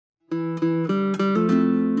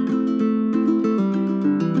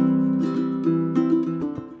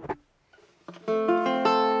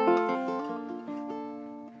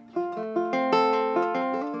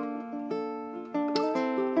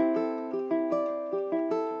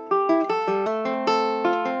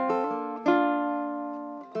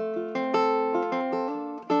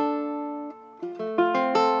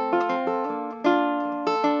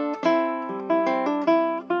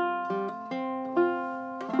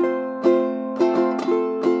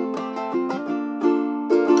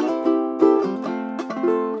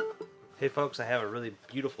folks, I have a really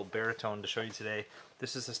beautiful baritone to show you today.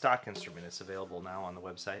 This is a stock instrument. It's available now on the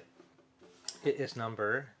website. It is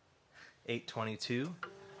number 822,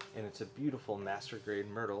 and it's a beautiful Mastergrade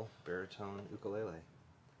Myrtle baritone ukulele.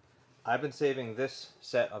 I've been saving this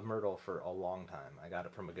set of Myrtle for a long time. I got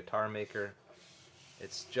it from a guitar maker.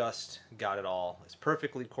 It's just got it all. It's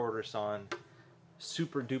perfectly quarter sawn,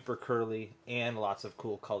 super duper curly, and lots of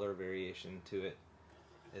cool color variation to it.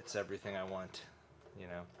 It's everything I want, you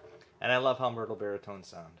know. And I love how Myrtle baritones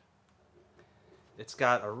sound. It's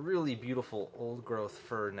got a really beautiful old growth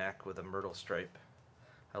fur neck with a myrtle stripe.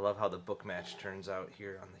 I love how the book match turns out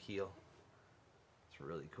here on the heel. It's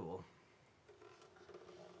really cool.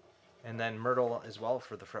 And then myrtle as well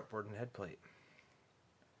for the fretboard and head plate.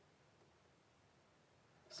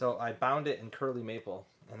 So I bound it in curly maple,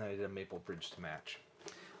 and then I did a maple bridge to match.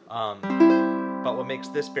 But what makes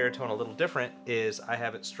this baritone a little different is I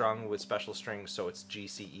have it strung with special strings, so it's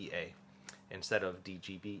GCEA instead of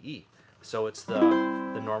DGBE. So it's the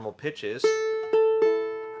normal pitches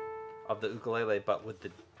of the ukulele, but with the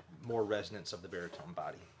more resonance of the baritone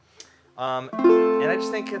body. And I just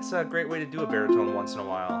think it's a great way to do a baritone once in a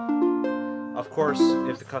while. Of course,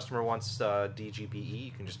 if the customer wants DGBE,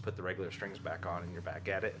 you can just put the regular strings back on and you're back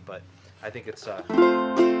at it. But I think it's a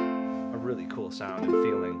really cool sound and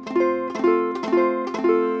feeling.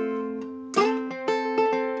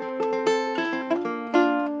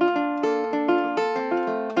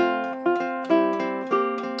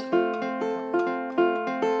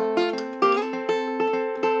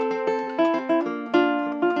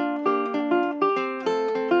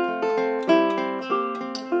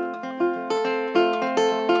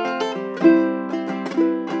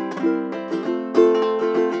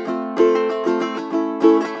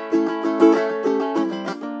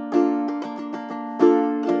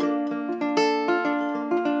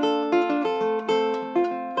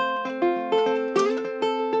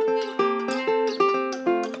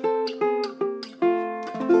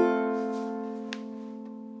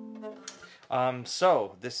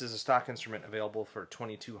 So this is a stock instrument available for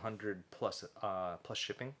 $2,200 plus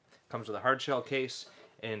shipping. Comes with a hard shell case,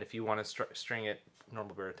 and if you want to string it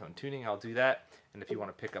normal baritone tuning, I'll do that. And if you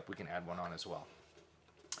want to pick up, we can add one on as well.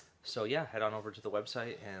 So yeah, head on over to the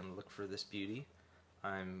website and look for this beauty.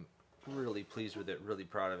 I'm really pleased with it, really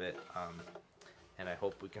proud of it, and I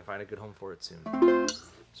hope we can find a good home for it soon.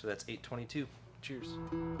 So that's 822.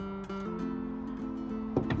 Cheers.